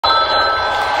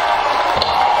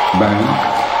Ben.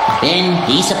 Ben,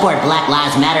 do you support Black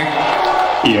Lives Matter?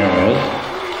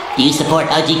 Yes. Do you support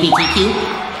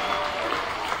LGBTQ?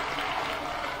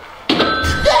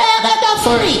 That's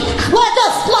free. What the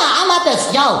fuck? I'm at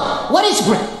this. Yo, what is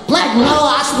black? No,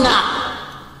 that's not.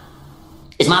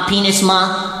 Is my penis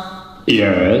small?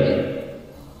 Yes.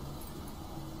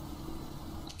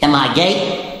 Am I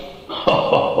gay?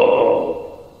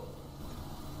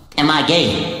 Am I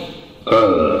gay?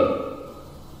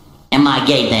 Am I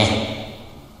gay then?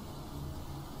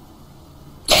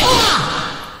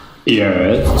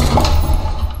 Yes.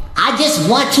 I just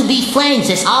want to be friends.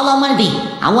 That's all I want to be.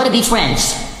 I want to be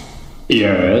friends.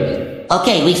 Yes.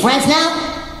 Okay, we friends now?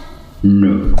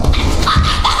 No.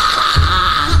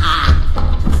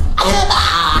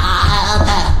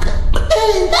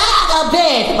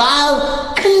 Bitch, bro.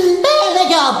 Look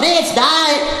your bitch,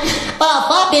 dog.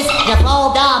 Fuck this, the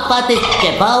phone, dog. Fuck this,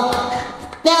 the phone.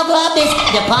 Now, fuck this,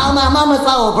 the phone. My mama's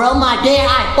phone, bro. My dear,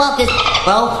 I fuck this,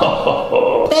 bro.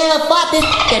 Man, fuck this,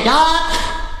 the dog.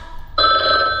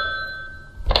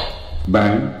 Ben.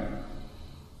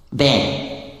 Ben.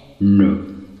 No.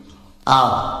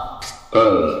 Oh.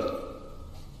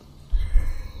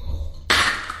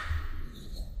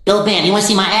 Yo, Ben, you wanna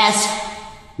see my ass?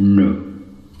 No.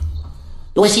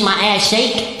 You wanna see my ass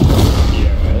shake?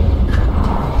 Yes.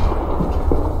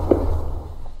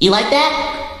 You like that?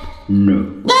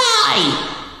 No. Bye!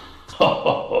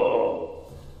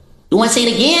 You wanna see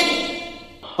it again?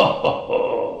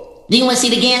 Do you wanna see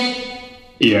it again?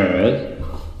 Yes.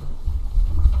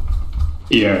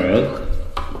 Yes.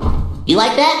 You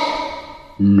like that?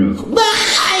 No.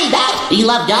 Bye! Do you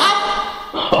love God?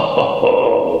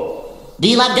 Do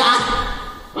you love God?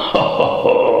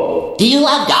 Do you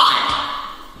love God?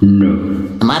 No.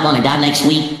 Am I gonna die next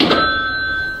week?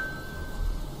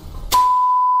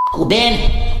 Oh, Ben,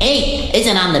 hey,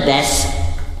 isn't I'm the best?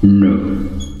 No.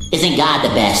 Isn't God the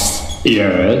best?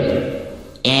 Yes.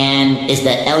 And is the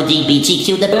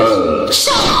LGBTQ the best?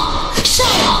 Shut up!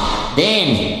 Shut up!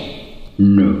 Ben!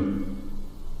 No.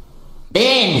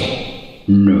 Ben!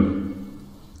 No.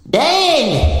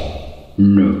 Ben!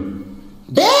 No.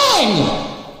 Ben!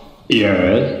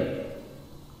 Yes.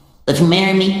 Would you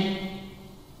marry me?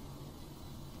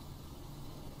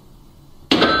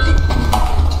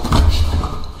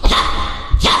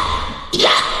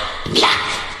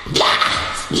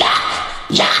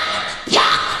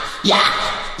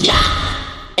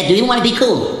 Do you want to be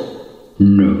cool?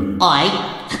 No. Alright.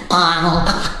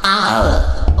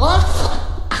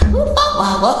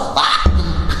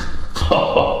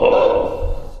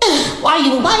 Why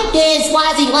you like this?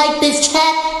 Why is he like this,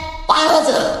 chat?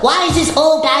 Why is this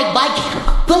old guy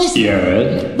biking?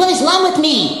 Yes. What is wrong with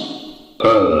me?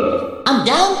 I'm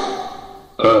dumb?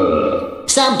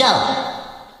 So I'm dumb.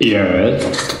 Yes.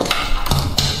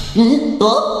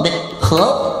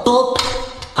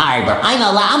 Alright, bro. I ain't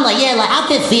gonna lie. I'm like, yeah, like, I'm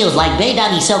confused. Like, babe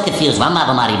got me so confused. I'm not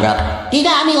a money, bro. He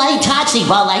got me like, he toxic,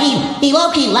 bro. Like, he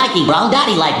low-key like me, bro.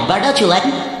 Daddy like me, bro. Don't you like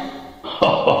me?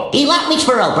 He like me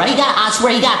for real, bro. I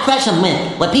swear, he got crush on me.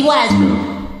 When people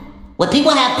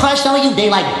have crush on you, they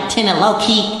like tend to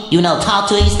low-key, you know, talk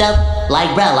to you and stuff.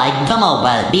 Like, bro, like, come on,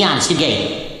 bro. Be honest, you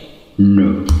gay.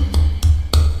 No.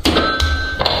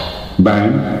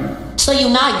 Ben. So you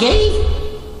not gay?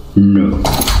 No.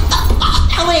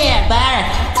 Come here, bro.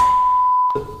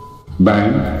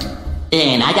 Ben.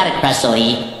 And I got a crush on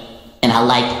you. And I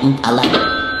like it.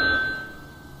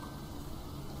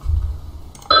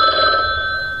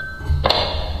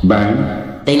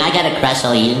 Ben. Then I got a crush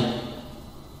on you.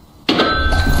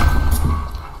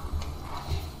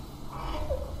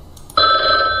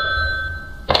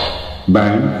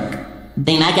 Ben.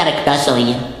 Then I got a crush on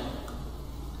you.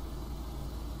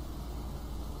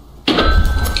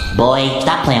 Boy,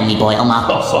 stop playing with me, boy. Oh my.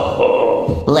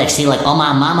 Look, see, look, oh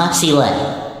my mama, see, look.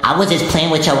 I was just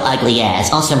playing with your ugly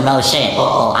ass on some real shit.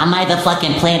 I'm not even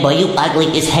fucking playing, boy. You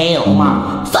ugly as hell.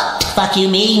 Fuck you,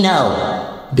 me? No.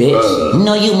 Bitch.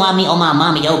 No, you want me on my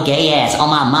mama, yo gay ass. On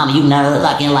my mama, you never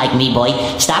fucking like me, boy.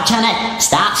 Stop trying to,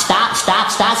 stop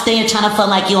staying trying to feel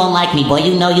like you don't like me, boy.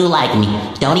 You know you like me.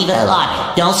 Don't even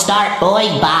lie. Don't start, boy,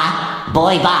 bye.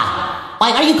 Boy, bye.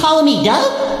 Why, are you calling me dumb?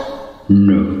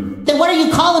 No. Then what are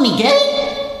you calling me, gay?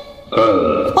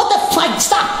 What the fuck?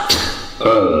 Stop.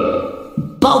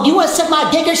 Bo, you wanna suck my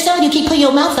dick or something? You keep putting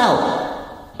your mouth out.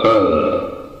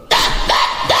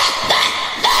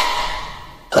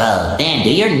 Damn,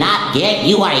 dude, you're not gay.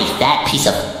 You are a fat piece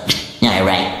of...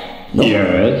 Alright.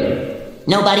 Yes.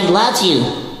 Nobody loves you.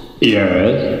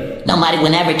 Yes. Nobody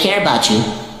will ever care about you.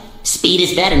 Speed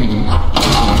is better than you.